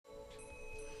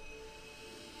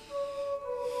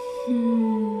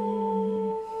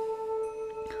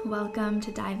Welcome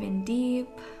to Dive In Deep.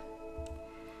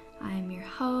 I'm your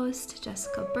host,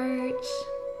 Jessica Birch.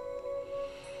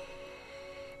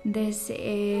 This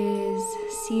is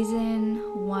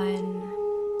Season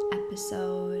 1,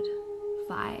 Episode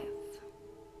 5.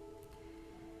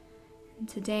 And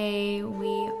today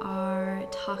we are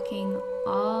talking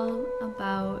all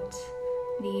about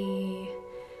the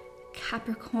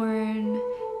Capricorn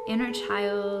inner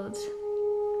child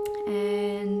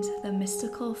and the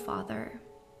mystical father.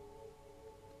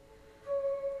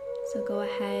 So go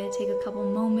ahead, take a couple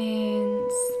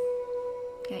moments,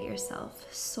 get yourself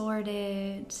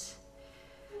sorted.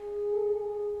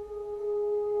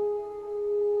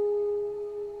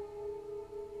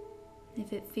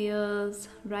 If it feels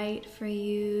right for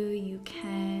you, you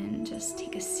can just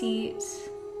take a seat,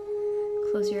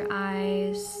 close your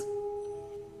eyes,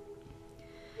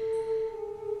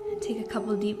 and take a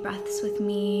couple deep breaths with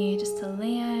me just to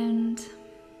land.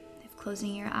 If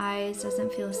closing your eyes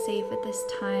doesn't feel safe at this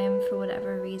time for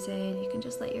whatever reason, you can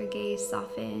just let your gaze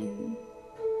soften.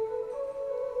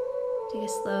 Take a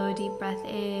slow, deep breath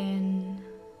in.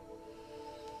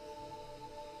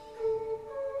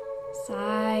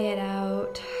 Sigh it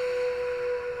out.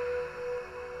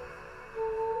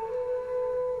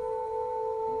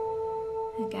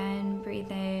 Again,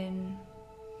 breathe in.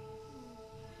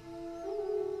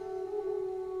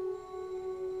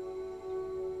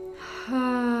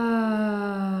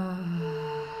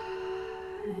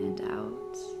 And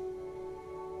out.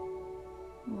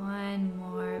 One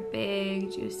more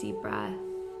big, juicy breath.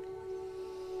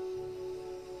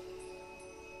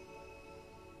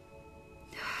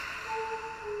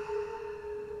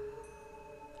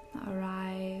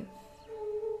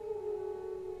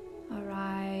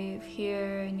 Arrive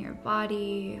here in your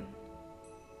body,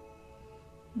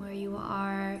 where you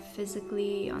are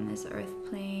physically on this earth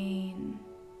plane.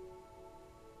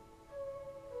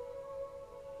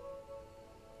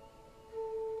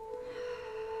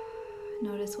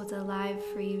 Notice what's alive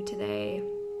for you today.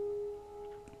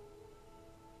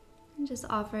 And just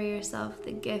offer yourself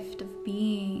the gift of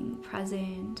being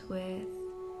present with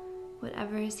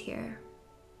whatever is here.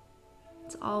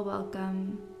 It's all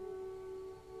welcome.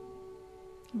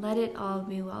 Let it all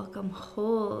be welcome.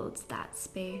 Hold that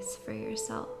space for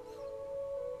yourself.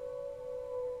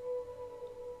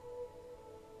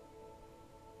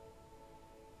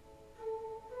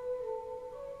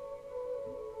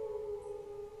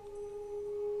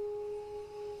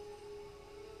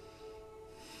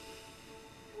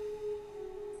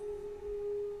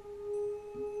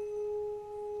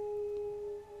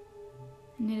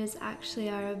 And it is actually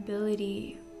our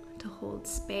ability to hold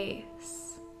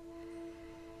space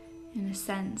in a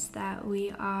sense that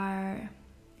we are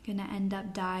going to end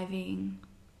up diving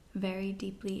very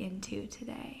deeply into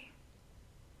today.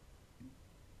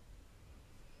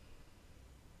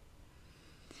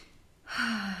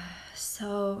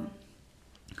 So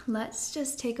let's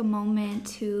just take a moment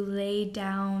to lay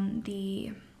down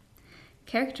the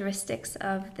characteristics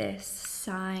of this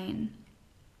sign,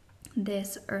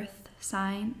 this earth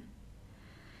sign,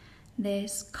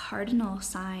 this cardinal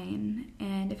sign.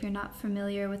 And if you're not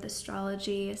familiar with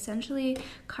astrology, essentially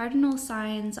cardinal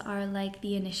signs are like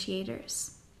the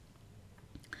initiators.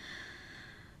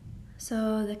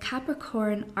 So the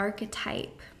Capricorn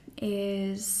archetype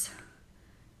is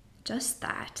just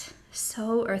that,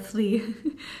 so earthly,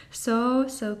 so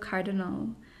cardinal.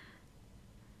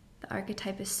 The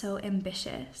archetype is so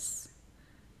ambitious.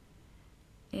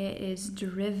 It is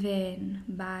driven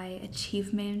by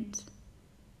achievement.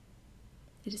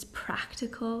 It is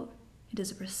practical, it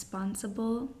is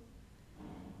responsible,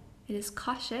 it is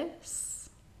cautious,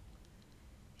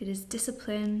 it is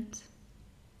disciplined,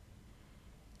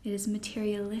 it is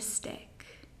materialistic,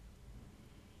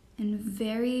 and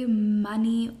very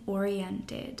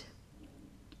money-oriented.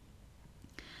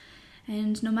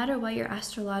 And no matter what your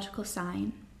astrological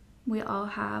sign, we all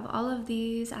have all of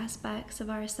these aspects of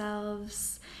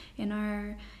ourselves in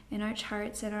our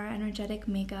charts, in our energetic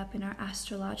makeup, in our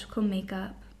astrological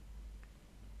makeup.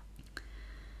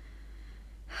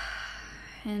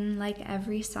 And like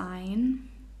every sign,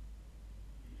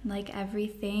 like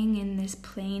everything in this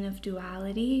plane of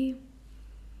duality,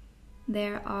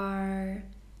 there are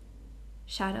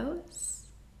shadows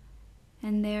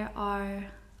and there are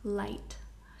light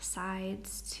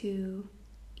sides to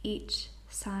each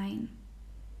sign.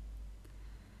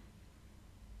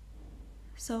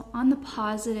 So on the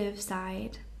positive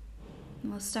side,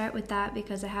 we'll start with that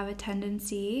because I have a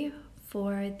tendency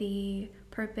for the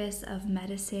purpose of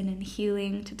medicine and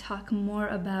healing to talk more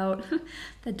about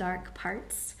the dark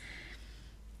parts.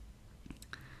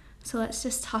 So let's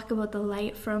just talk about the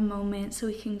light for a moment so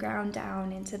we can ground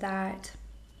down into that.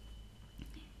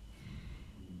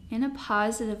 In a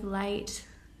positive light,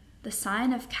 the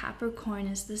sign of Capricorn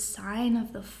is the sign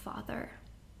of the Father.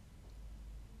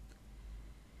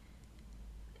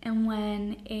 And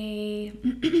when a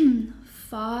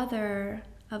father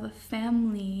of a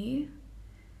family,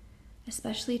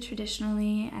 especially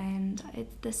traditionally, and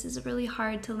this is really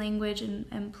hard to language,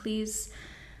 and please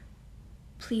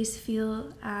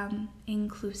feel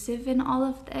inclusive in all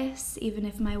of this, even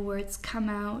if my words come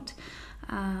out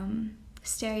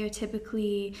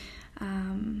stereotypically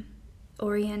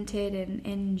oriented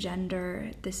in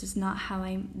gender. This is not how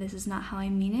I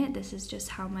mean it. This is just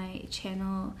how my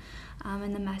channel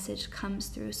and the message comes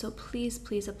through. So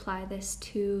please apply this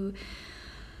to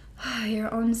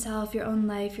your own self, your own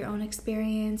life, your own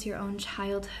experience, your own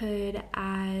childhood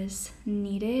as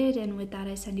needed. And with that,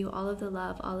 I send you all of the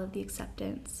love, all of the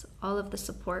acceptance, all of the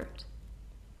support.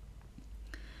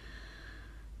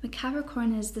 But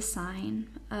Capricorn is the sign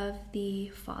of the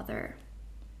father,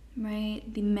 right?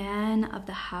 The man of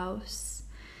the house,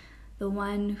 the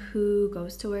one who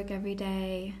goes to work every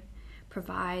day,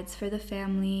 provides for the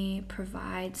family,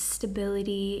 provides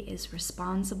stability, is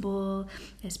responsible,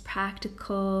 is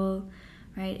practical,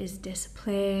 right? Is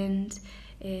disciplined,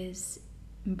 is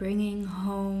bringing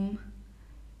home,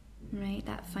 right?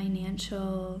 That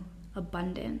financial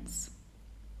abundance.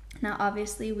 Now,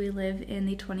 obviously, we live in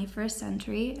the 21st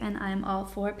century, and I'm all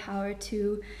for power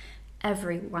to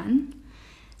everyone.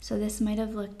 So this might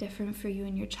have looked different for you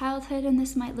in your childhood, and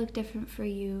this might look different for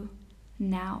you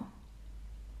now.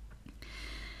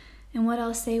 And what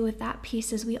I'll say with that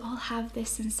piece is we all have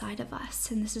this inside of us,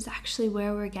 and this is actually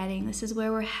where we're getting. This is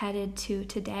where we're headed to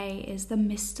today, is the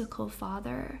mystical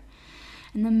father.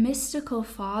 And the mystical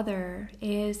father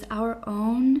is our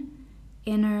own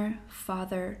inner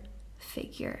father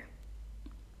figure,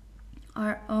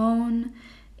 our own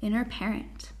inner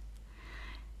parent,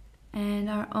 and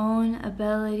our own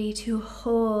ability to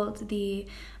hold the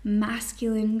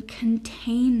masculine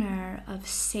container of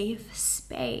safe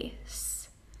space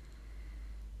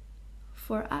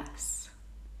for us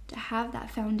to have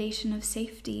that foundation of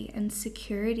safety and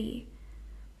security,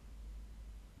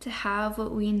 to have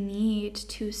what we need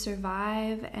to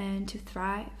survive and to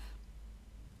thrive.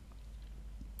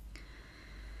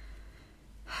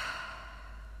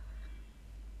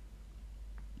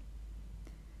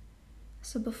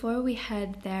 So before we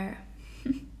head there,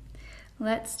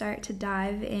 let's start to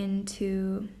dive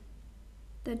into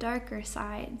the darker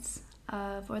sides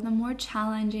of, or the more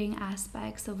challenging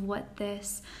aspects of what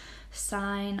this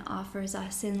sign offers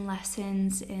us in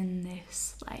lessons in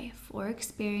this life or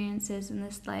experiences in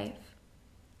this life.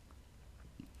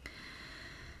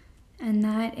 And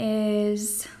that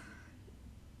is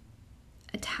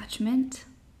attachment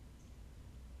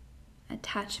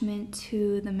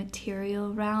to the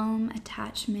material realm,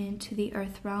 attachment to the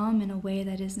earth realm in a way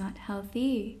that is not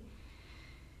healthy,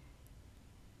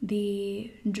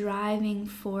 the driving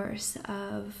force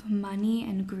of money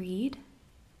and greed,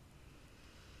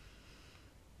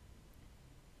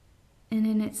 and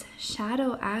in its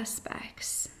shadow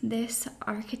aspects, this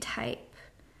archetype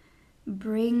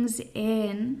brings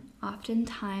in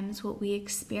oftentimes what we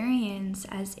experience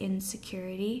as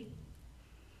insecurity,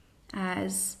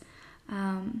 as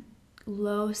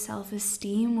low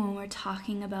self-esteem when we're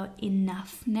talking about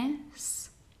enoughness.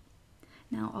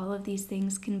 Now, all of these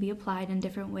things can be applied in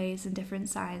different ways and different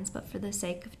signs, but for the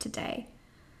sake of today,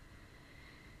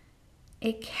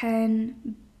 it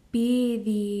can be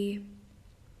the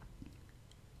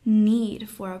need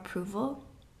for approval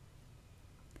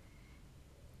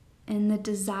and the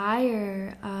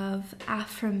desire of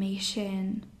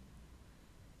affirmation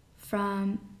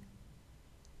from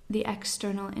the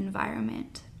external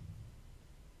environment.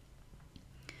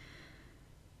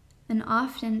 And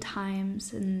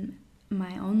oftentimes in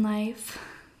my own life,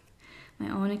 my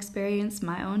own experience,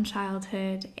 my own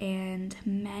childhood, and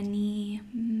many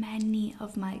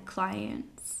of my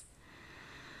clients,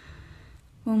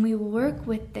 when we work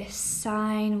with this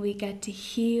sign, we get to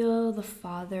heal the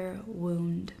father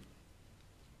wound.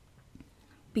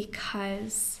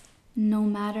 Because no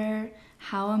matter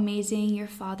how amazing your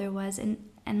father was, and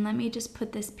let me just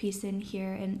put this piece in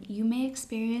here, and you may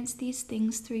experience these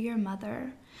things through your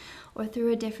mother or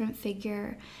through a different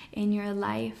figure in your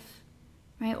life,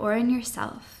 right? Or in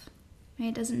yourself, right?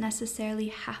 It doesn't necessarily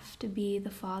have to be the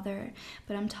father,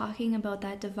 but I'm talking about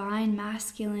that divine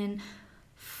masculine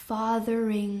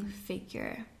fathering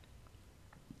figure.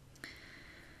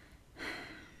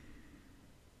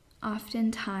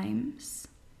 Oftentimes,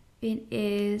 it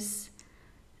is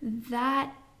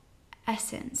that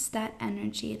essence, that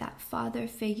energy, that father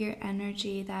figure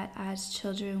energy that as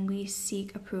children we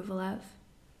seek approval of.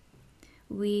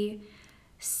 We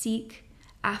seek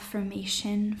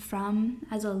affirmation from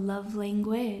as a love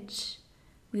language.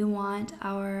 We want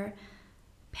our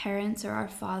parents or our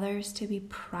fathers to be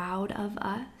proud of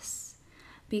us,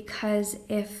 because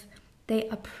if they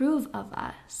approve of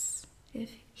us,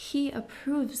 if he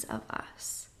approves of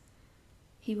us,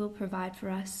 he will provide for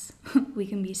us. We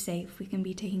can be safe, we can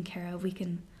be taken care of, we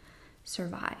can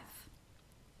survive.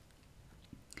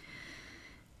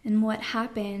 And what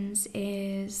happens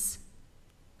is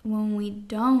when we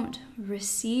don't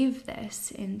receive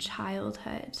this in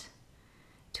childhood,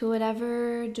 to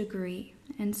whatever degree,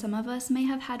 and some of us may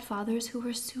have had fathers who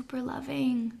were super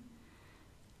loving,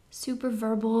 super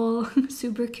verbal,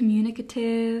 super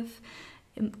communicative,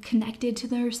 connected to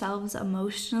themselves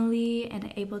emotionally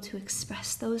and able to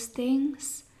express those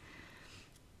things.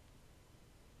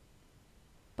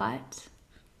 But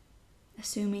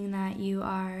assuming that you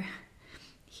are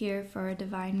here for a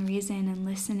divine reason and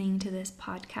listening to this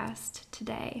podcast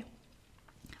today,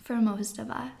 for most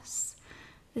of us,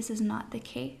 this is not the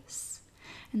case.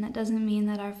 And that doesn't mean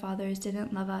that our fathers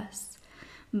didn't love us,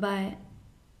 but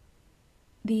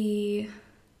the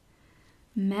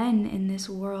men in this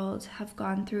world have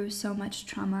gone through so much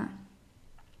trauma.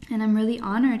 And I'm really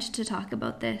honored to talk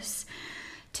about this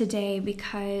today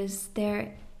because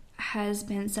there has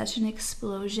been such an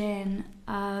explosion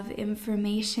of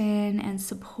information and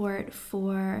support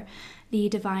for the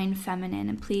divine feminine.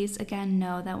 And please, again,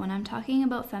 know that when I'm talking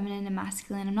about feminine and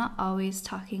masculine, I'm not always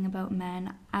talking about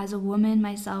men. As a woman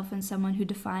myself and someone who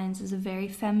defines as a very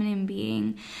feminine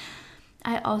being,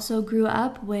 I also grew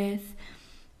up with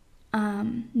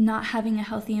not having a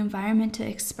healthy environment to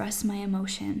express my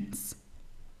emotions.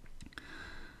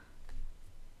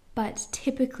 But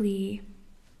typically,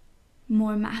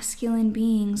 more masculine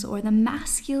beings, or the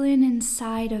masculine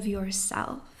inside of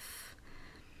yourself,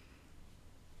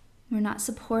 we're not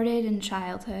supported in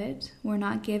childhood. We're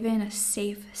not given a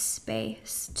safe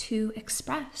space to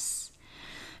express.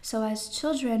 So as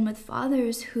children with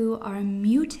fathers who are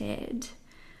muted,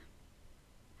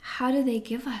 how do they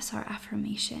give us our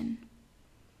affirmation?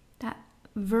 That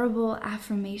verbal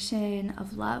affirmation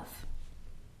of love.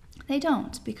 They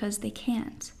don't, because they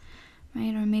can't,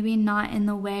 right? Or maybe not in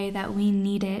the way that we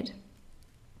needed.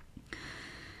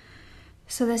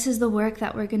 So this is the work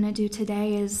that we're going to do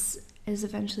today is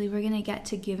eventually we're going to get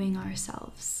to giving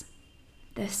ourselves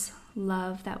this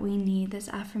love that we need, this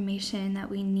affirmation that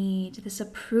we need, this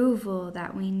approval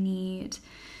that we need.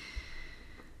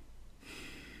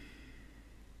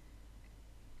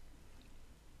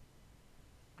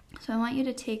 So I want you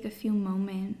to take a few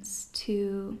moments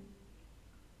to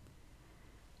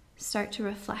start to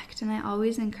reflect. And I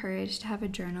always encourage to have a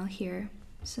journal here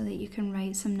so that you can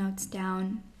write some notes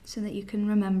down, so that you can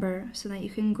remember, so that you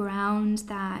can ground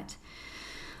that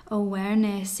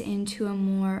awareness into a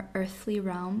more earthly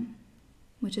realm,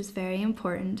 which is very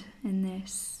important in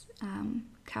this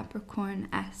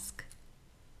Capricorn-esque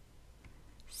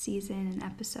season and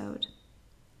episode.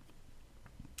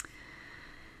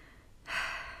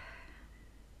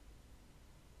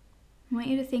 I want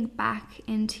you to think back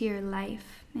into your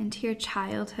life, into your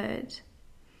childhood,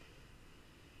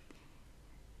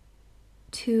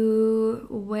 to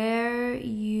where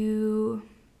you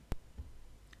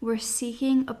were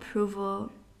seeking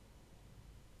approval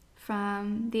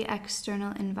from the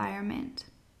external environment.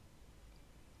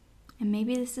 And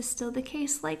maybe this is still the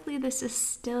case. Likely this is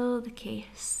still the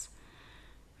case,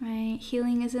 right?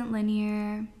 Healing isn't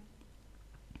linear.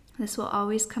 This will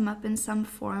always come up in some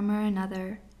form or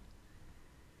another.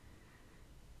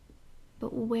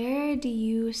 But where do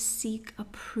you seek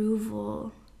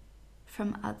approval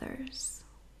from others?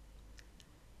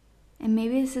 And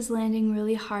maybe this is landing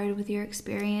really hard with your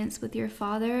experience with your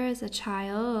father as a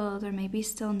child, or maybe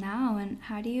still now. And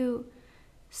how do you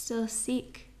still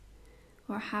seek,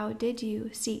 or how did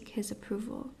you seek his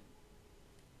approval?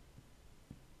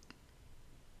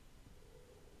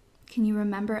 Can you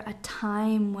remember a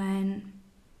time when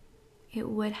it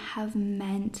would have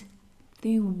meant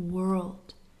the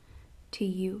world to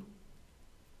you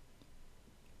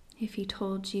if he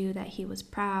told you that he was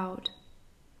proud,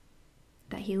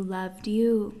 that he loved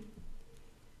you,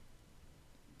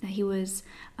 that he was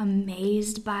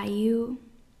amazed by you,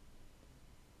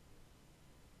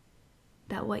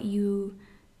 that what you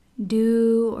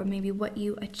do, or maybe what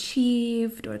you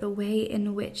achieved, or the way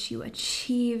in which you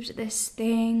achieved this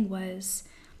thing was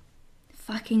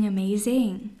fucking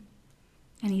amazing,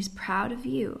 and he's proud of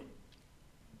you?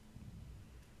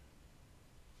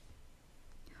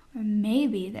 Or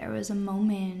maybe there was a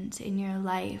moment in your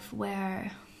life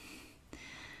where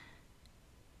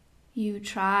you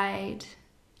tried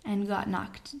and got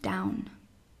knocked down.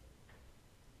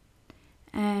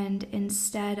 And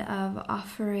instead of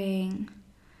offering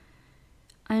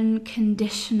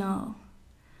unconditional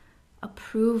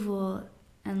approval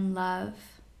and love,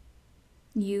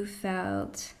 you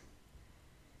felt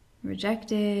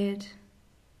rejected,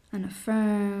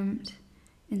 unaffirmed,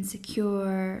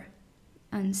 insecure,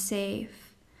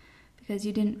 unsafe, because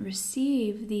you didn't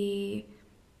receive the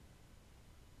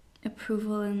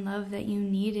approval and love that you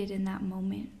needed in that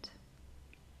moment.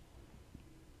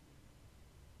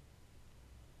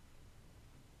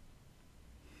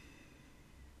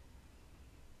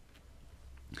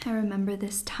 I remember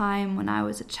this time when I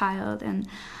was a child, and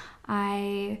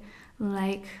I,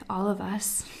 like all of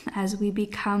us, as we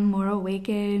become more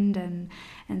awakened, and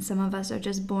some of us are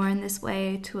just born this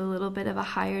way to a little bit of a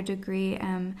higher degree,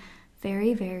 am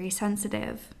very, very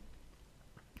sensitive.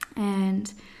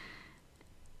 And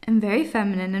I'm very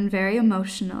feminine and very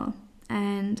emotional.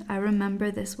 And I remember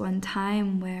this one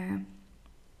time where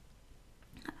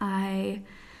I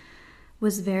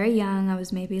was very young. I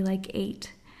was maybe like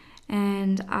 8.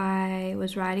 And I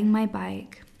was riding my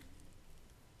bike.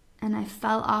 And I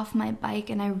fell off my bike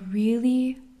and I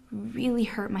really, really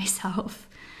hurt myself.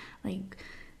 Like,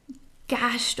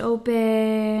 gashed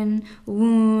open,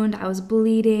 wound, I was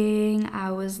bleeding,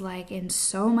 I was like in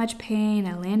so much pain.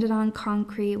 I landed on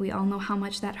concrete. We all know how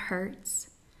much that hurts.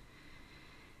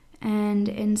 And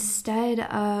instead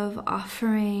of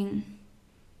offering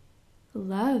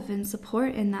love and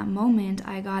support in that moment,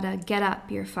 I got a "get up,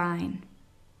 you're fine."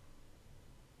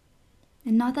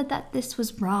 And not that this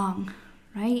was wrong,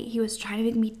 right? He was trying to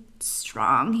make me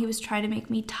strong. He was trying to make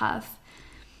me tough.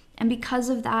 And because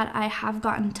of that, I have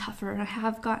gotten tougher. I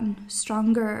have gotten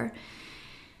stronger.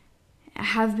 I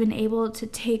have been able to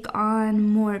take on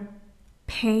more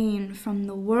pain from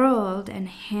the world and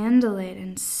handle it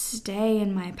and stay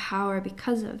in my power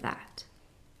because of that.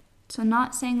 So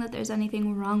not saying that there's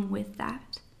anything wrong with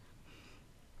that.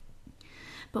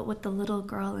 But what the little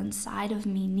girl inside of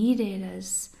me needed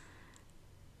is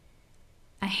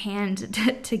a hand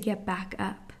to get back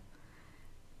up.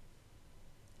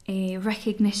 A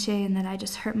recognition that I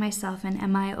just hurt myself, and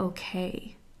am I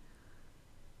okay?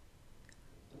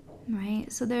 Right?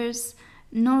 So there's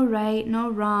no right, no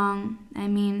wrong. I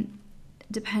mean,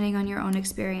 depending on your own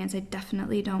experience, I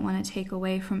definitely don't want to take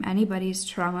away from anybody's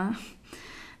trauma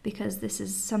because this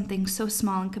is something so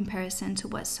small in comparison to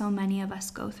what so many of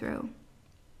us go through.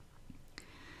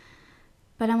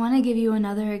 But I want to give you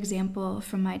another example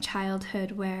from my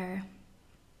childhood where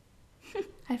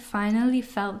I finally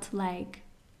felt like,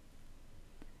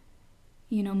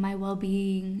 my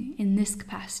well-being in this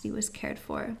capacity was cared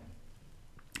for.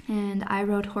 And I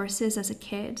rode horses as a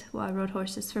kid. Well, I rode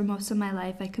horses for most of my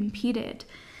life. I competed.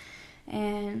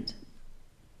 And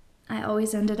I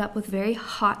always ended up with very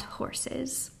hot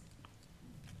horses,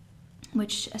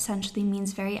 which essentially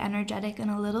means very energetic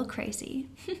and a little crazy.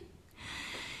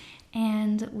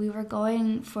 And we were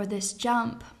going for this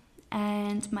jump,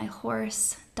 and my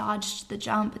horse dodged the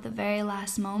jump at the very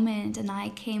last moment, and I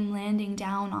came landing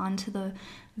down onto the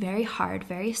very hard,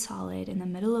 very solid, in the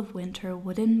middle of winter,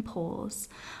 wooden poles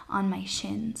on my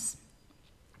shins.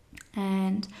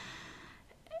 And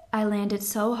I landed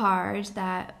so hard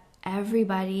that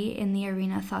everybody in the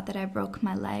arena thought that I broke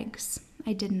my legs.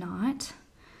 I did not.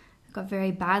 I got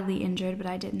very badly injured, but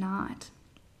I did not.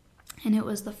 And it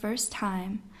was the first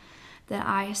time that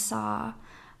I saw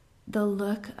the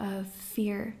look of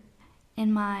fear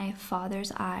in my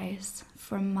father's eyes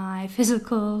for my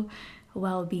physical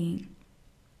well-being.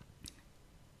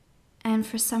 And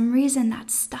for some reason that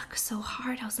stuck so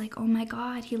hard. I was like, oh my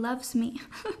God, he loves me.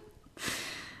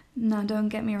 No, don't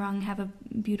get me wrong. I have a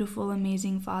beautiful,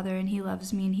 amazing father, and he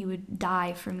loves me, and he would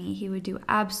die for me. He would do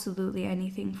absolutely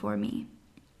anything for me.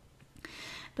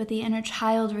 But the inner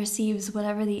child receives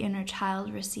whatever the inner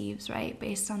child receives, right?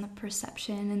 Based on the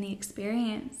perception and the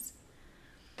experience.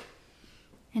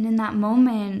 And in that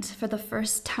moment, for the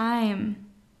first time,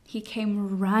 he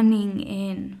came running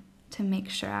in to make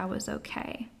sure I was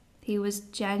okay. He was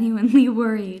genuinely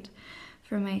worried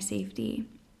for my safety.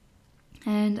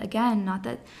 And again, not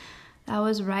that that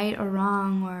was right or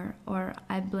wrong, or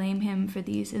I blame him for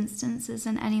these instances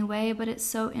in any way, but it's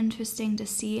so interesting to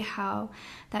see how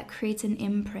that creates an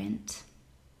imprint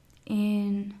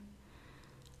in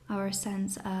our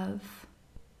sense of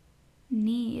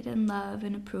need and love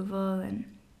and approval. And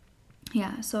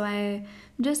yeah, so I'm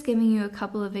just giving you a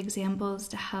couple of examples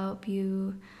to help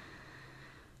you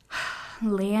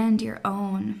land your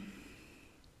own.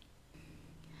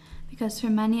 Because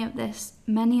for many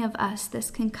of us,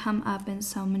 this can come up in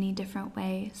so many different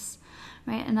ways,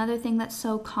 right? Another thing that's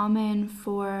so common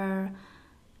for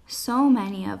so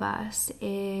many of us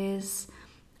is,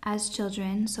 as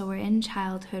children, so we're in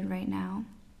childhood right now,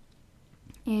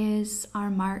 is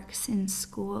our marks in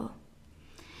school.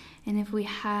 And if we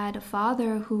had a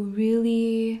father who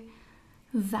really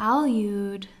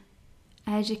valued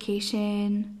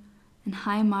education and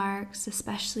high marks,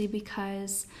 especially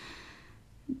because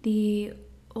the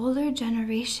older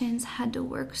generations had to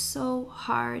work so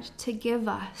hard to give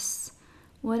us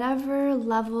whatever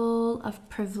level of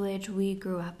privilege we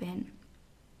grew up in.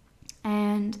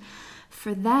 And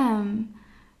for them,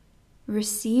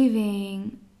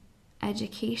 receiving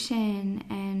education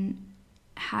and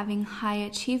having high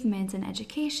achievements in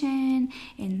education,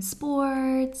 in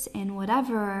sports, in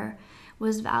whatever,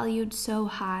 was valued so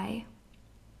high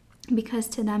because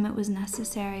to them it was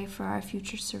necessary for our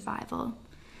future survival.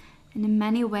 And in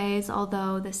many ways,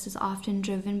 although this is often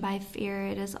driven by fear,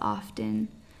 it is often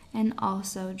and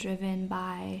also driven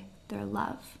by their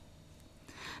love.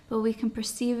 But we can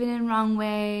perceive it in wrong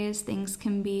ways. Things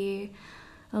can be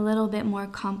a little bit more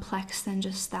complex than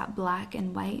just that black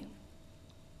and white.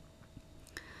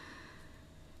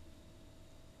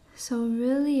 So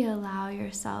really allow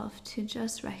yourself to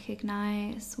just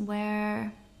recognize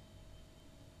where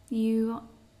you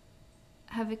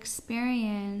have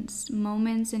experienced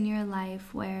moments in your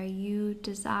life where you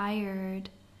desired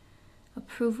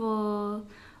approval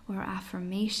or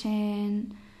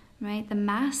affirmation, right? The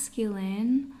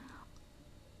masculine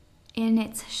in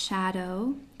its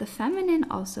shadow, the feminine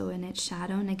also in its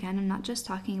shadow, and again, I'm not just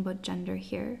talking about gender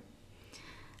here,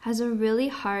 has a really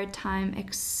hard time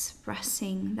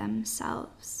expressing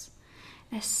themselves,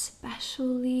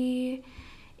 especially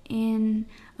in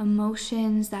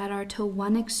emotions that are to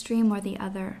one extreme or the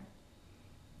other.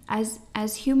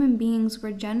 As human beings,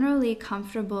 we're generally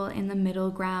comfortable in the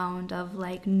middle ground of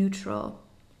like neutral.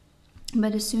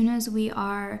 But as soon as we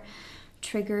are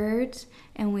triggered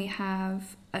and we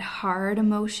have a hard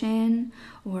emotion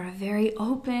or a very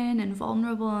open and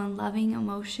vulnerable and loving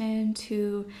emotion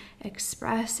to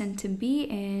express and to be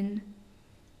in,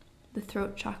 the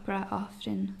throat chakra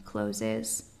often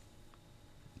closes.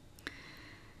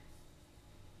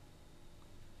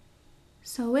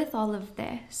 So with all of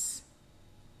this,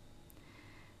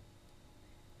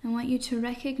 I want you to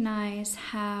recognize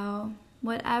how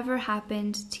whatever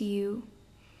happened to you,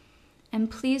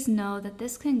 and please know that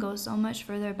this can go so much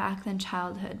further back than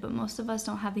childhood, but most of us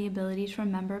don't have the ability to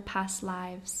remember past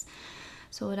lives.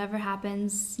 So whatever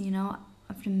happens,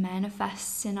 often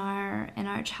manifests in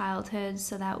our childhood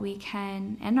so that we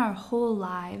can, in our whole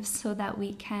lives, so that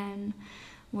we can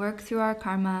work through our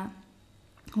karma,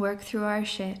 work through our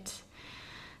shit.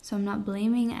 So I'm not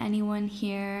blaming anyone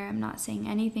here. I'm not saying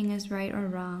anything is right or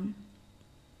wrong.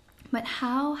 But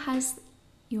how has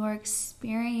your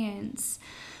experience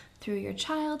through your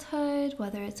childhood,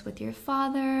 whether it's with your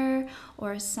father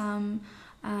or some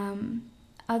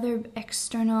other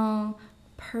external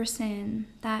person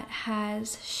that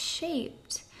has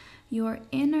shaped your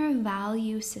inner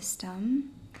value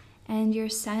system and your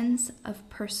sense of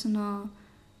personal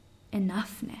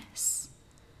enoughness,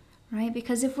 right?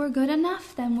 Because if we're good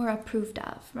enough, then we're approved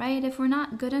of, right? If we're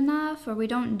not good enough or we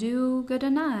don't do good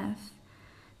enough,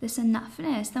 this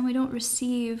enoughness, then we don't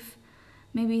receive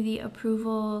maybe the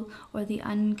approval or the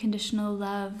unconditional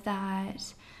love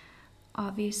that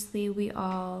obviously we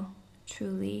all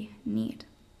truly need.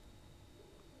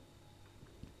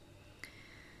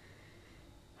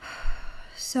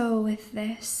 So with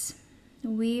this,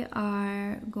 we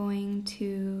are going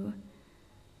to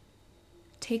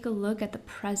take a look at the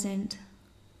present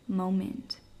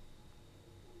moment.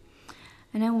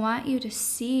 And I want you to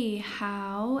see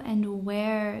how and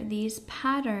where these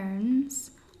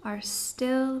patterns are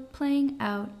still playing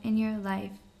out in your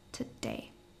life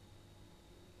today.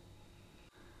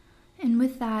 And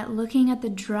with that, looking at the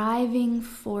driving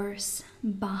force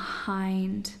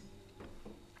behind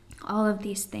all of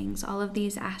these things, all of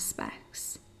these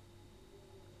aspects.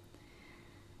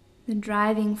 The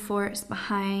driving force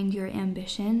behind your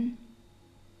ambition,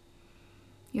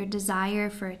 your desire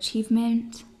for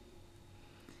achievement,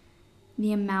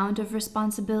 the amount of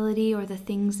responsibility or the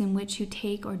things in which you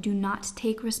take or do not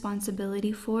take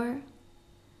responsibility for,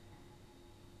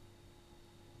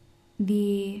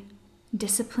 the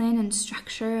discipline and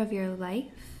structure of your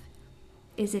life.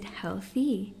 Is it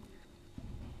healthy?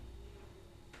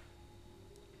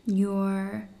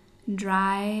 Your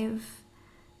drive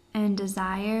and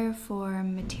desire for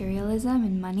materialism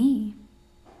and money,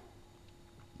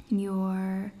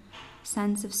 your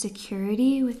sense of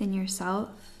security within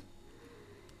yourself,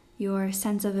 your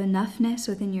sense of enoughness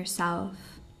within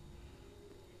yourself?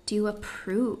 Do you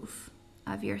approve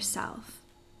of yourself?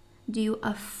 Do you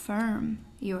affirm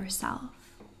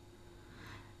yourself?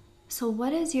 So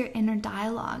what is your inner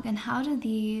dialogue, and how do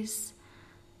these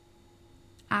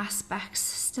aspects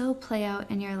still play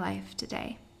out in your life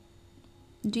today?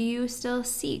 Do you still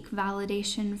seek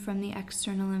validation from the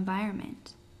external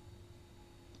environment?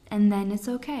 And then it's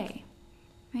okay,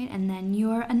 right? And then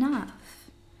you're enough.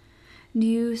 Do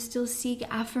you still seek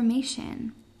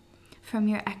affirmation from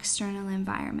your external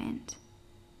environment?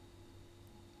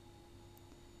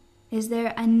 Is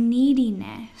there a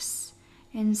neediness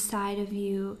inside of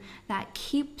you that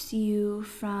keeps you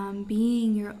from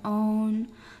being your own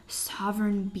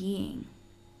sovereign being?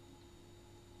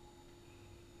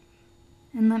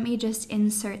 And let me just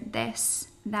insert this,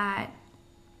 that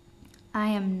I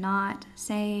am not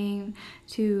saying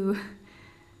to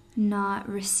not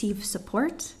receive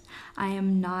support. I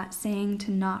am not saying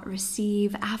to not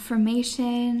receive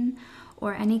affirmation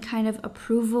or any kind of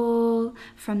approval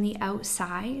from the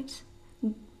outside.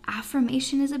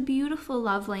 Affirmation is a beautiful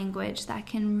love language that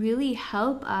can really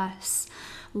help us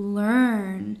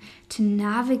learn to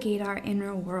navigate our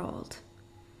inner world.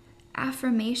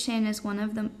 Affirmation is one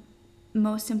of the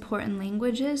most important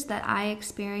languages that I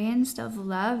experienced of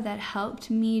love that helped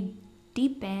me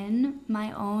deepen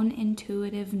my own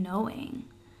intuitive knowing.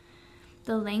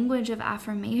 The language of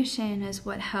affirmation is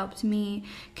what helped me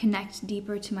connect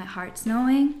deeper to my heart's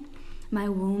knowing, my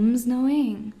womb's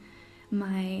knowing,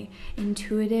 my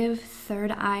intuitive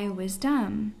third eye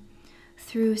wisdom,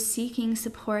 through seeking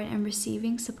support and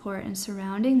receiving support and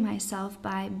surrounding myself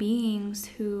by beings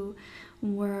who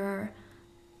were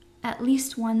at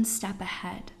least one step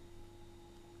ahead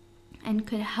and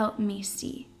could help me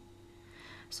see.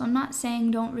 So I'm not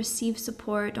saying don't receive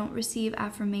support, don't receive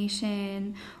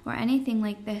affirmation or anything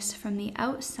like this from the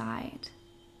outside.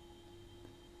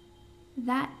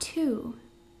 That too.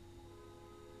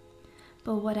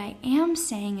 But what I am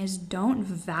saying is don't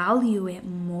value it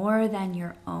more than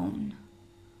your own.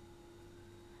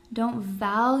 Don't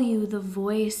value the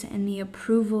voice and the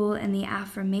approval and the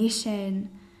affirmation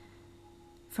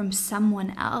from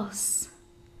someone else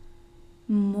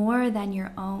more than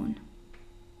your own.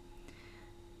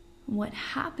 What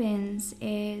happens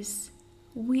is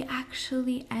we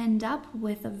actually end up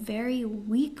with a very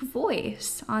weak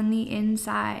voice on the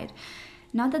inside.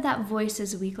 Not that that voice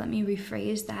is weak, let me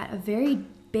rephrase that. A very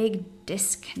big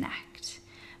disconnect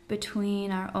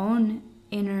between our own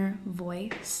inner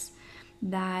voice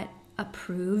that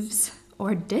approves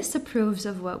or disapproves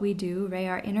of what we do, right?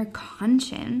 Our inner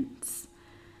conscience.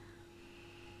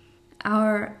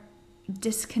 Our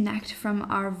disconnect from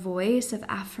our voice of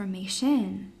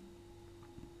affirmation.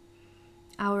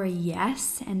 Our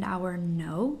yes and our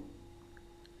no.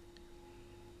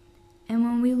 And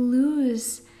when we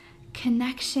lose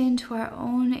connection to our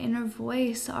own inner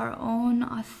voice, our own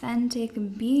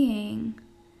authentic being,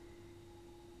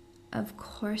 of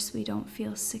course we don't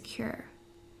feel secure.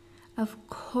 Of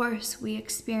course we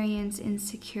experience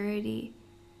insecurity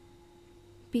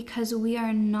because we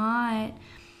are not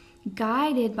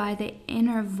guided by the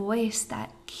inner voice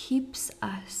that keeps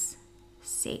us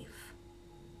safe.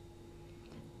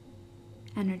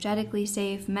 Energetically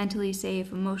safe, mentally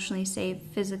safe, emotionally safe,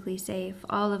 physically safe,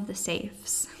 all of the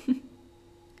safes.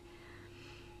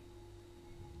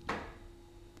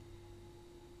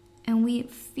 And we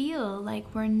feel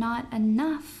like we're not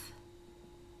enough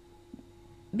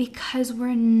because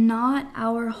we're not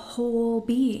our whole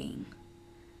being.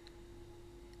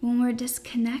 When we're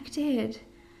disconnected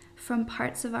from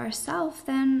parts of ourselves,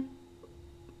 then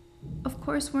of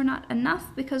course we're not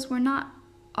enough because we're not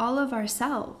all of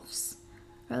ourselves.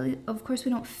 Of course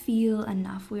we don't feel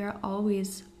enough. We are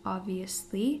always,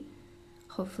 obviously,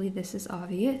 hopefully this is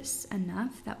obvious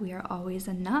enough, that we are always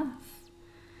enough.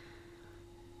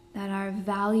 That our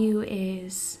value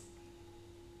is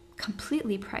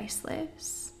completely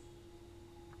priceless.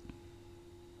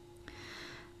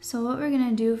 So what we're going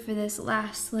to do for this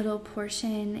last little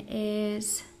portion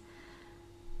is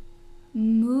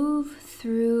move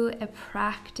through a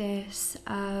practice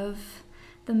of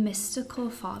the mystical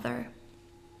Father.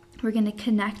 We're going to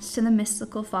connect to the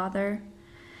mystical Father,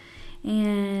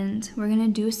 and we're going to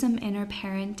do some inner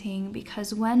parenting,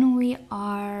 because when we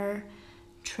are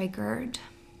triggered,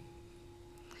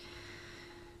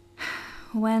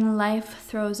 when life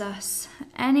throws us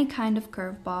any kind of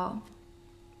curveball,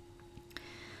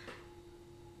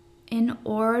 in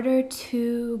order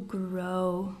to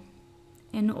grow,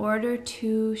 in order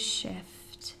to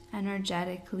shift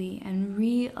energetically and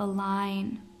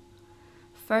realign,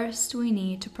 first we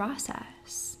need to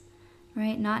process.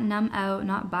 right? Not numb out,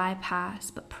 not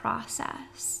bypass, but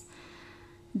process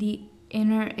the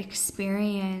inner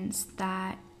experience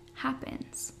that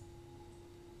happens.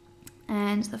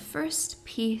 And the first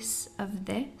piece of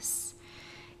this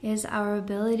is our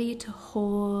ability to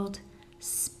hold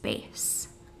space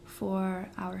for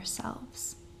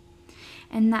ourselves.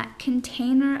 And that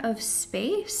container of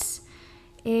space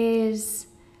is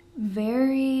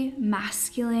very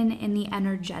masculine in the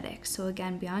energetics. So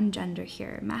again, beyond gender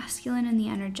here, masculine in the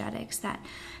energetics, that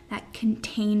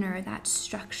container, that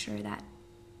structure, that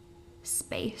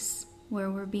space where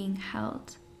we're being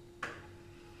held.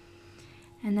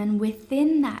 And then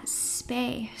within that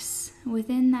space,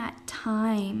 within that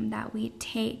time that we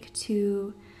take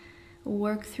to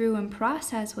work through and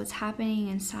process what's happening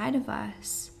inside of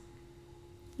us,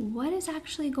 what is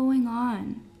actually going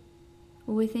on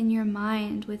within your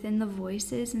mind, within the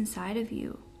voices inside of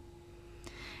you?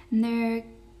 And there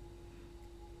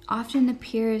often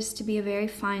appears to be a very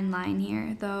fine line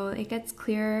here, though it gets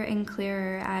clearer and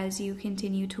clearer as you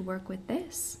continue to work with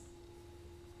this,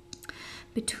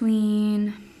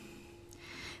 between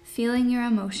feeling your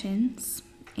emotions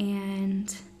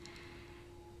and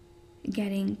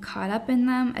getting caught up in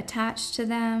them, attached to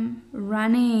them,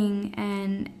 running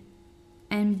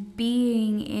and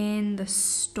being in the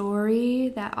story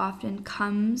that often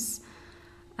comes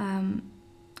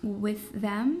with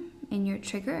them in your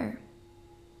trigger,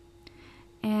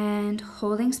 and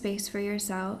holding space for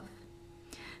yourself,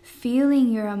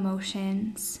 feeling your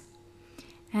emotions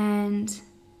and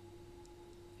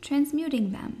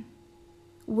transmuting them,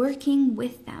 working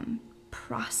with them,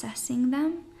 processing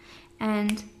them,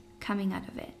 and coming out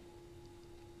of it.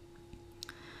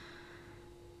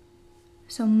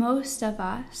 So most of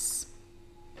us,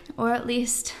 or at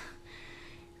least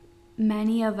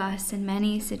many of us in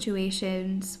many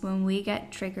situations, when we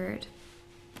get triggered,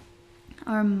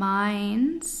 our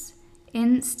minds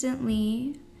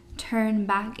instantly turn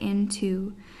back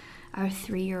into our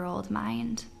 3-year-old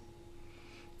mind,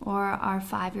 or our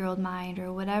 5-year-old mind,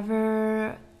 or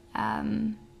whatever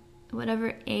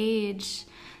age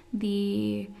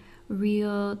the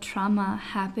real trauma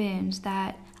happened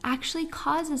that actually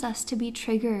causes us to be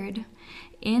triggered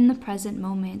in the present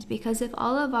moment. Because if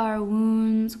all of our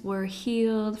wounds were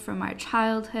healed from our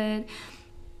childhood,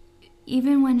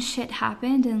 even when shit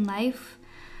happened in life,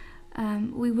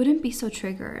 we wouldn't be so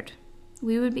triggered.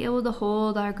 We would be able to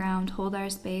hold our ground, hold our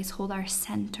space, hold our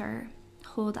center,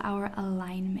 hold our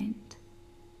alignment.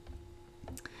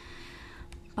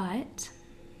 But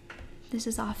this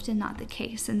is often not the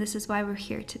case, and this is why we're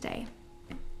here today.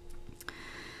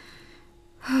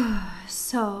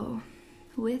 So,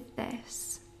 with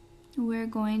this, we're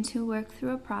going to work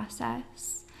through a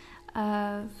process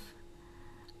of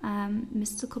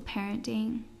mystical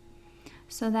parenting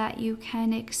so that you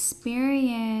can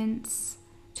experience,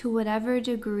 to whatever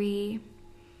degree,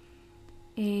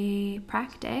 a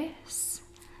practice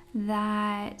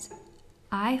that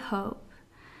I hope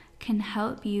can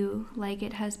help you, like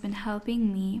it has been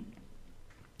helping me,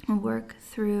 work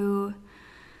through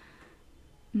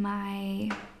my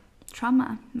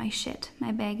trauma, my shit,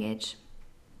 my baggage,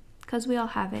 because we all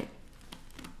have it.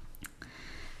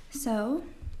 So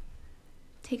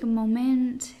take a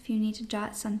moment if you need to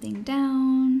jot something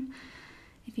down,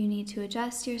 if you need to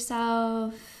adjust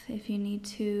yourself, if you need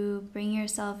to bring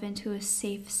yourself into a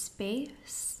safe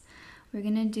space. We're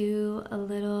gonna do a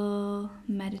little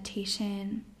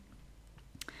meditation.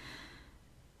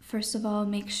 First of all,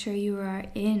 make sure you are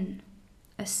in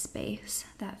a space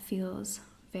that feels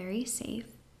very safe.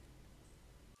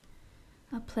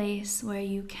 A place where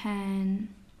you can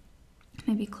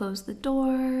maybe close the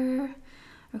door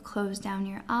or close down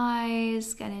your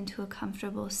eyes, get into a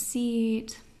comfortable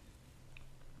seat.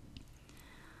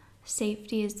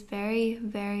 Safety is very,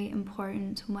 very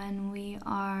important when we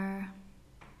are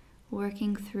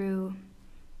working through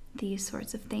these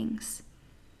sorts of things.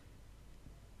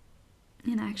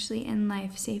 And actually in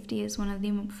life, safety is one of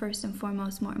the first and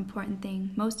foremost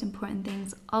most important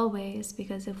things always,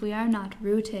 because if we are not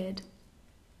rooted,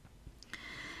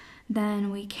 then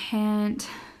we can't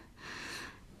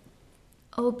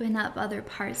open up other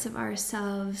parts of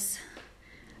ourselves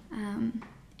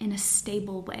in a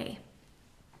stable way.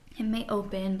 It may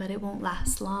open, but it won't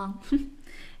last long.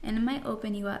 And it might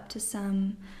open you up to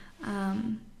some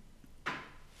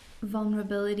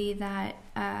vulnerability that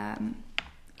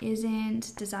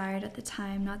isn't desired at the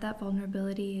time. Not that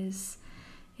vulnerability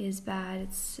is bad,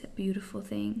 it's a beautiful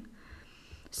thing.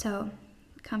 So,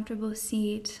 comfortable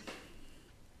seat,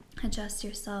 adjust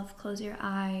yourself, close your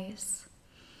eyes.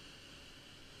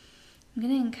 I'm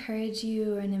going to encourage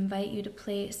you and invite you to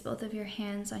place both of your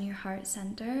hands on your heart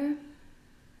center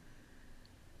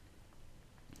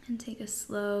And take a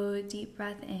slow, deep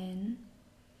breath in.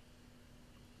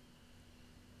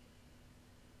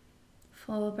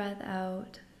 Full breath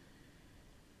out.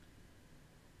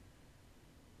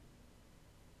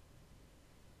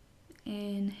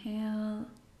 Inhale.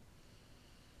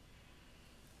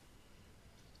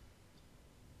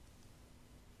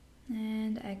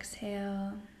 And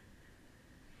exhale.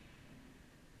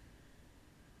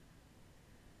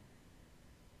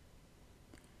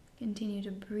 Continue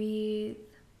to breathe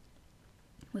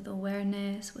with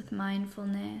awareness, with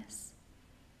mindfulness.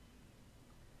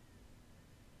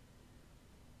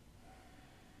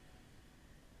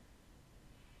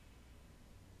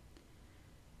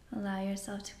 Allow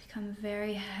yourself to become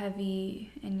very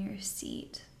heavy in your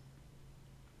seat.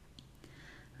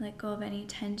 Let go of any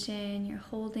tension you're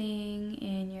holding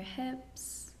in your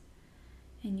hips,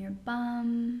 in your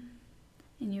bum,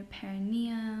 in your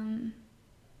perineum,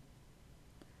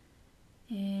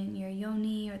 in your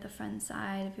yoni or the front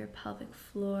side of your pelvic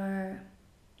floor.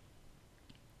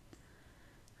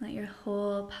 Let your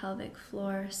whole pelvic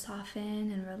floor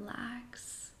soften and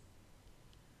relax.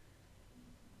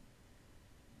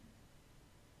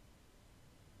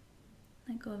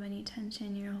 Let go of any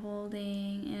tension you're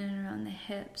holding in and around the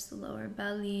hips, the lower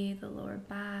belly, the lower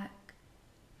back.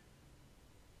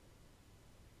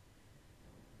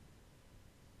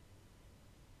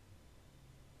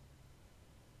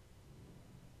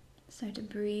 Start to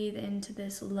breathe into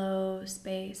this low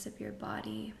space of your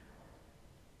body.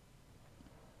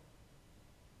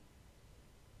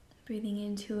 Breathing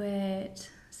into it,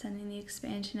 sending the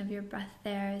expansion of your breath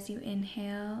there as you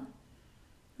inhale.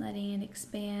 Letting it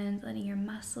expand, letting your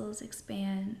muscles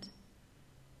expand.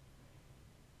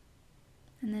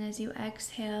 And then as you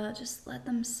exhale, just let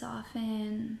them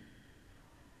soften.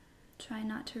 Try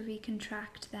not to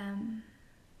recontract them.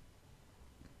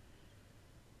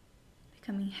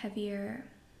 Becoming heavier,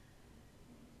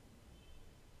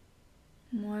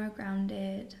 more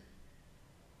grounded,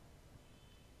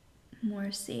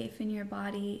 more safe in your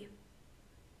body.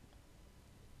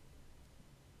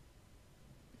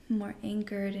 More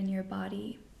anchored in your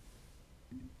body.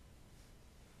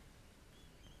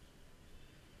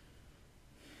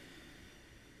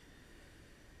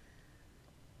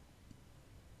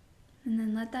 And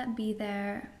then let that be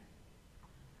there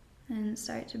and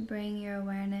start to bring your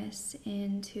awareness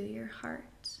into your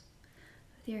heart.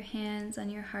 With your hands on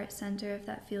your heart center if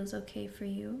that feels okay for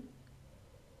you.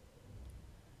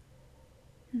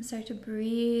 And start to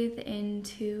breathe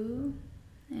into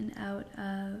and out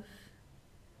of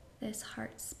this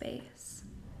heart space.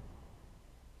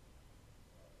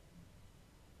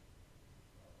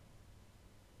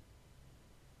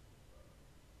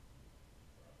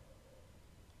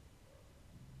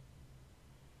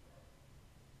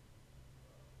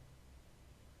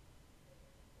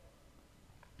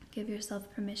 Give yourself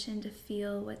permission to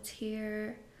feel what's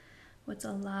here, what's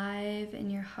alive in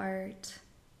your heart.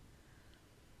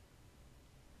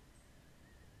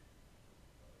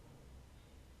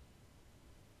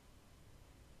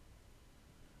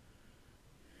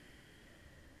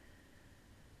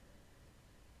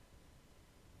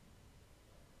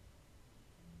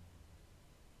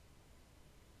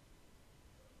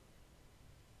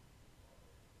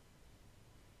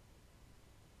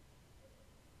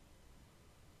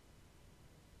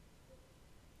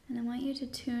 And I want you to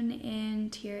tune in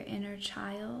to your inner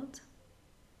child.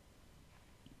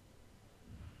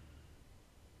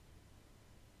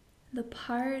 The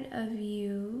part of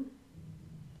you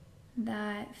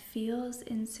that feels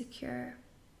insecure.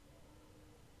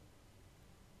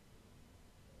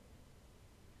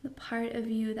 The part of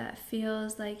you that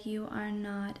feels like you are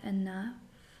not enough.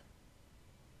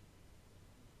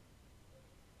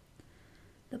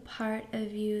 The part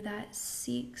of you that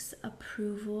seeks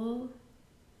approval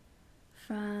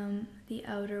from the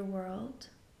outer world.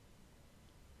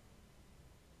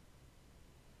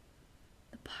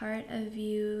 The part of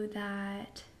you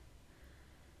that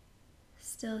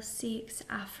still seeks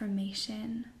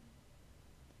affirmation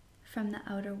from the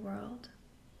outer world.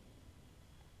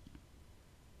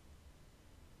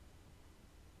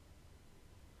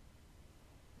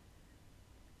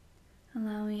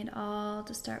 Allowing it all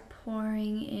to start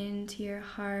pouring into your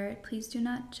heart. Please do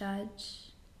not judge.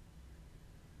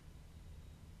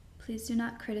 Please do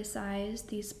not criticize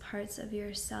these parts of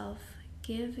yourself.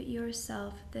 Give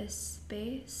yourself this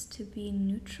space to be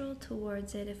neutral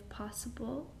towards it if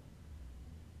possible.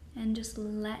 And just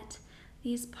let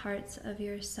these parts of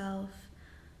yourself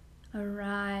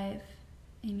arrive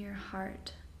in your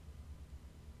heart.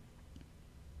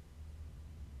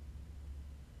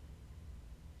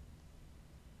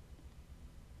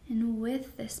 And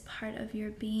with this part of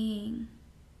your being,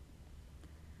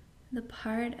 the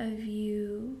part of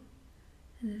you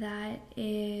that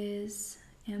is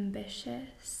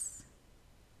ambitious,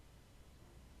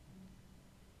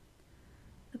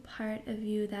 the part of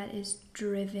you that is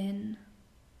driven,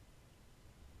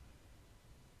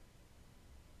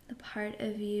 the part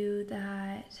of you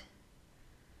that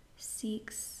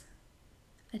seeks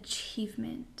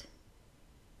achievement,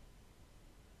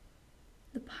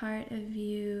 the part of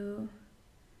you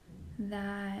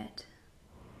that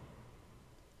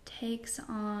takes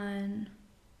on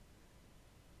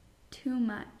too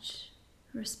much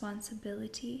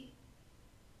responsibility,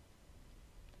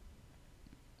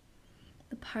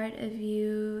 the part of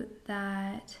you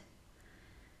that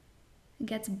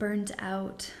gets burnt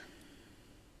out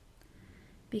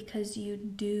because you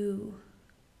do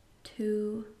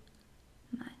too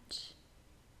much,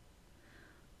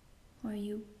 or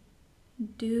you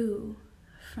do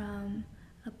from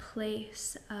a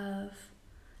place of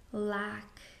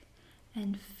lack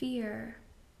and fear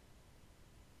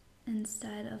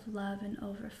instead of love and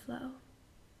overflow.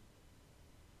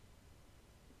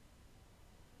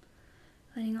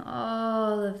 Letting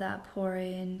all of that pour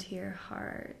into your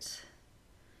heart.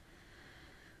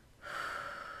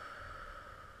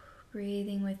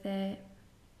 Breathing with it.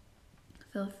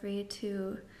 Feel free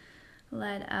to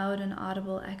let out an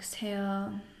audible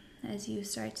exhale as you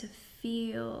start to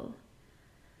feel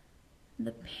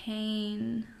the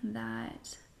pain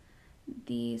that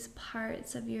these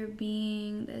parts of your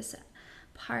being, this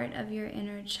part of your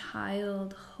inner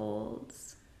child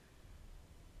holds.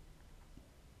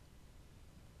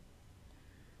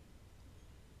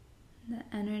 The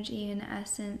energy and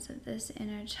essence of this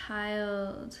inner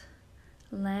child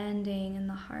landing in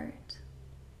the heart.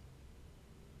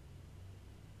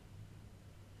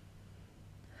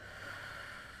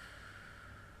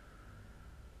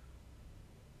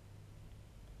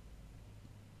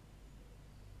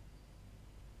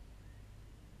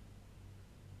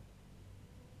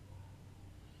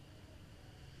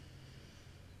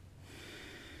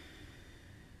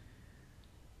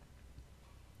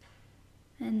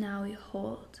 And now we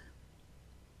hold.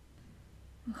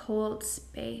 We hold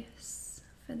space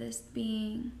for this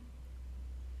being.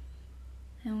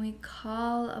 And we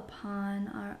call upon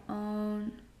our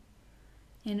own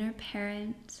inner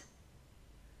parent.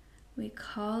 We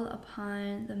call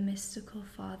upon the mystical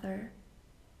Father.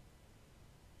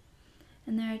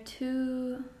 And there are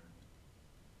two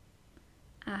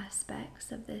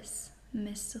aspects of this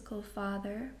mystical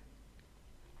Father.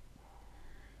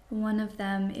 One of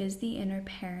them is the inner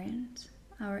parent,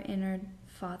 our inner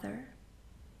Father.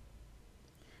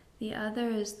 The other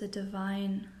is the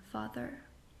divine Father,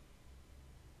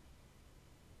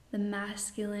 the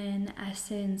masculine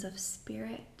essence of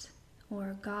spirit,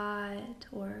 or God,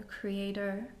 or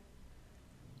Creator,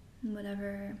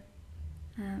 whatever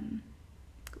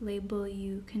label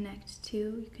you connect to,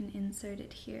 you can insert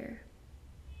it here.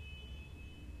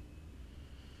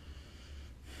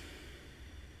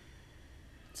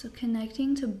 So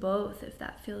connecting to both, if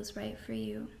that feels right for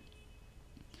you.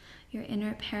 Your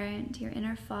inner parent, your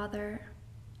inner Father,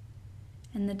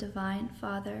 and the divine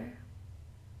Father.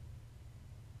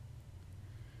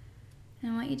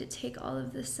 And I want you to take all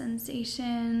of this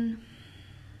sensation,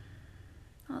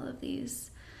 all of these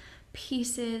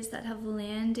pieces that have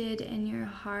landed in your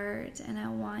heart, and I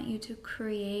want you to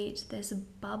create this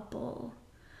bubble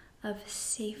of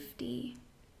safety.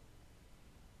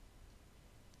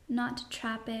 Not to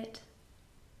trap it,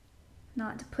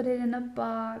 not to put it in a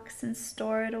box and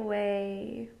store it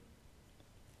away,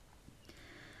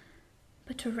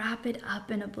 but to wrap it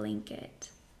up in a blanket,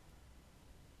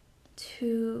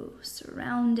 to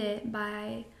surround it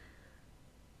by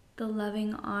the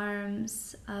loving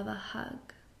arms of a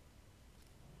hug.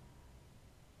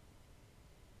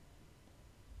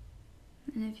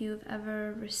 And if you've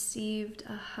ever received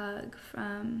a hug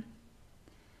from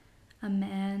a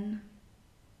man,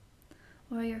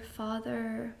 or your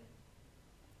father,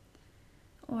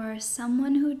 or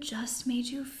someone who just made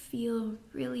you feel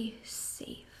really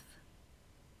safe,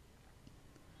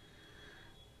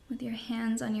 with your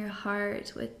hands on your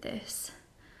heart, with this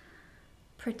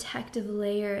protective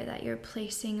layer that you're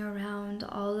placing around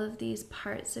all of these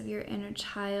parts of your inner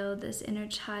child, this inner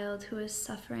child who is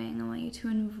suffering, I want you to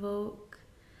invoke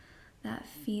that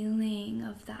feeling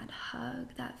of that hug,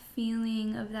 that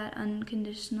feeling of that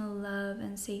unconditional love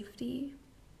and safety.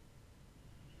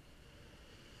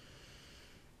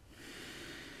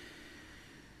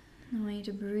 I want you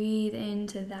to breathe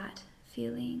into that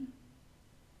feeling.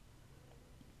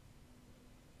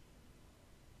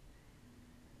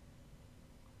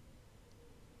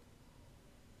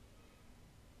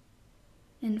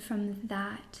 And from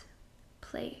that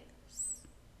place,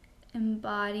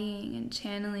 embodying and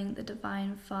channeling the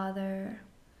Divine Father,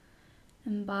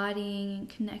 embodying and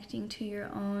connecting to your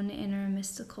own inner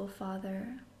mystical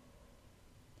Father.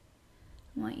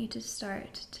 I want you to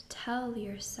start to tell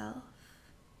yourself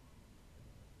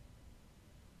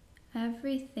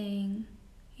everything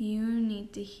you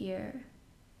need to hear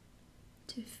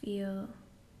to feel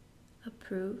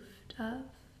approved of,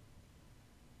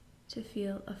 to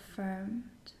feel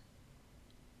affirmed,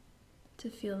 to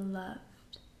feel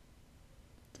loved,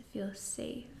 to feel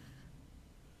safe,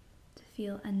 to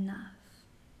feel enough,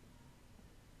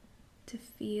 to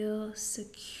feel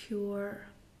secure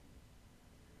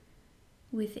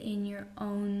within your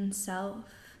own self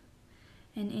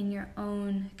and in your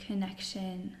own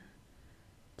connection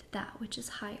to that which is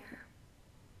higher.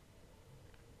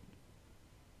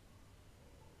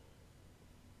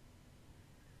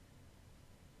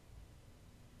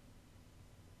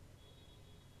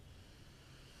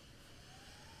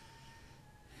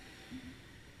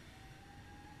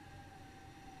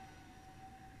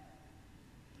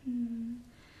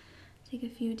 Take a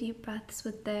few deep breaths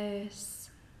with this.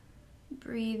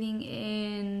 Breathing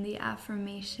in the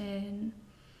affirmation,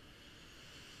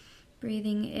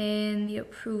 breathing in the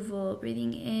approval,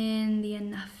 breathing in the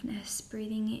enoughness,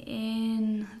 breathing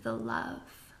in the love,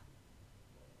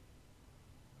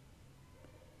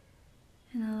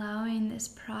 and allowing this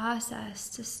process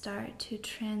to start to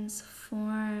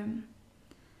transform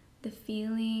the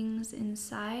feelings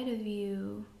inside of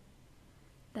you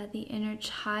that the inner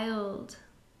child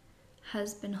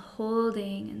has been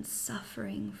holding and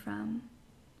suffering from.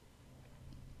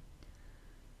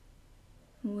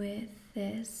 With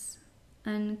this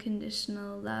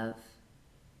unconditional love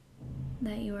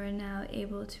that you are now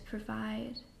able to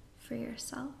provide for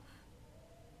yourself.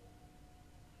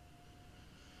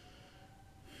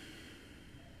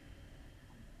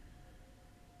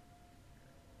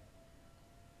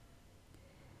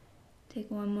 Take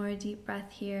one more deep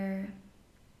breath here.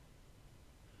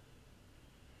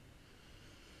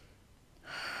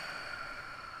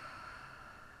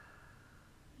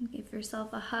 Give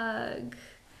yourself a hug.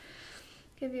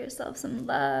 Give yourself some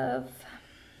love.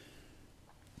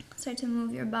 Start to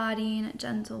move your body in a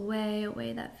gentle way, a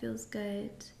way that feels good.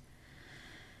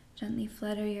 Gently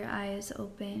flutter your eyes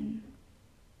open.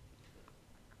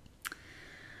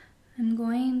 I'm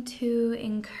going to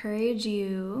encourage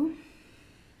you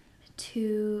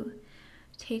to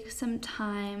take some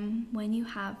time, when you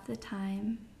have the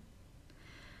time,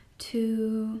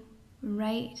 to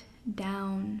write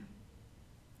down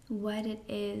what it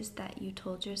is that you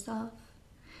told yourself,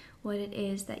 what it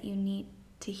is that you need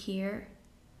to hear.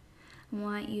 I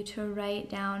want you to write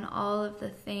down all of the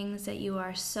things that you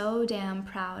are so damn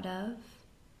proud of.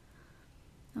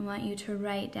 I want you to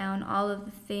write down all of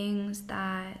the things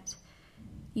that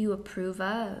you approve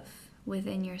of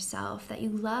within yourself, that you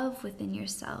love within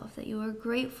yourself, that you are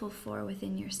grateful for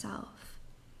within yourself.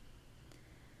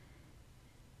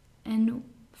 And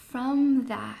from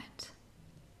that,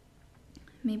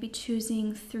 maybe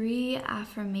choosing 3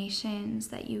 affirmations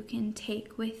that you can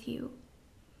take with you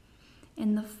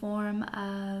in the form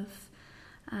of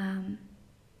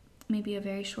maybe a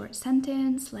very short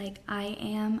sentence like, I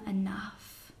am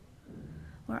enough,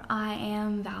 or I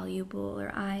am valuable,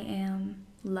 or I am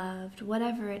loved.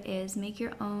 Whatever it is, make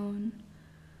your own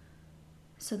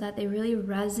so that they really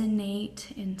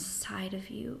resonate inside of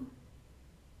you.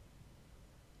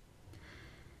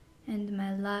 And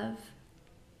my love,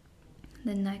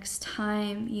 the next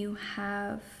time you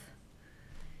have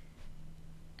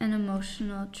an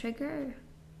emotional trigger,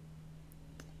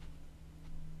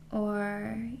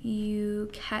 or you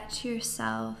catch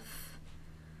yourself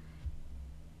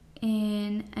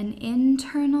in an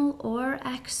internal or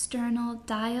external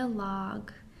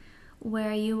dialogue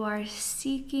where you are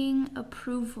seeking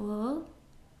approval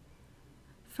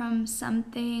from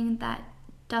something that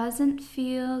doesn't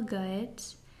feel good,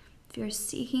 if you're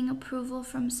seeking approval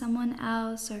from someone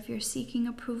else, or if you're seeking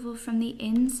approval from the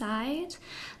inside,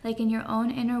 like in your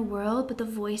own inner world, but the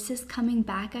voices coming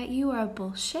back at you are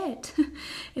bullshit.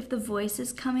 If the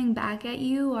voices coming back at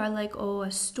you are like, oh,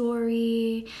 a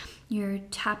story, you're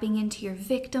tapping into your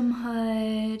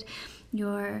victimhood,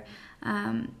 you're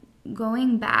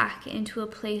going back into a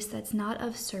place that's not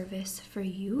of service for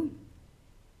you,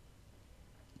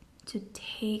 to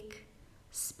take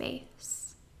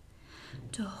space,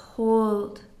 to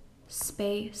hold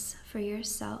space for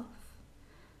yourself,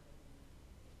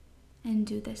 and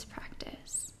do this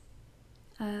practice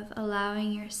of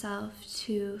allowing yourself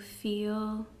to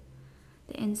feel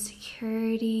the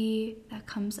insecurity that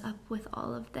comes up with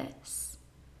all of this,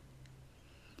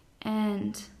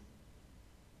 and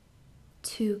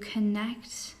to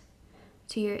connect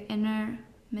to your inner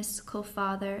mystical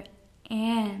Father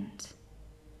and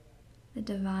the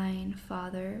Divine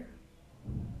Father,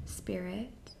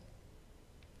 Spirit,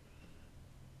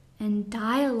 and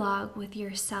dialogue with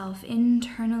yourself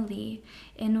internally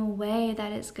in a way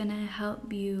that is going to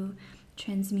help you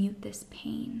transmute this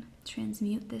pain,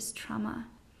 transmute this trauma,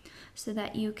 so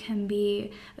that you can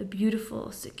be a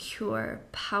beautiful, secure,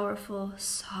 powerful,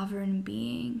 sovereign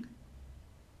being.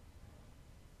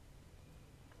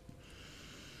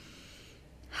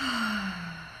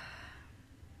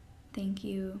 Thank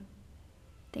you.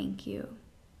 Thank you.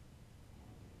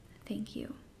 Thank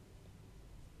you.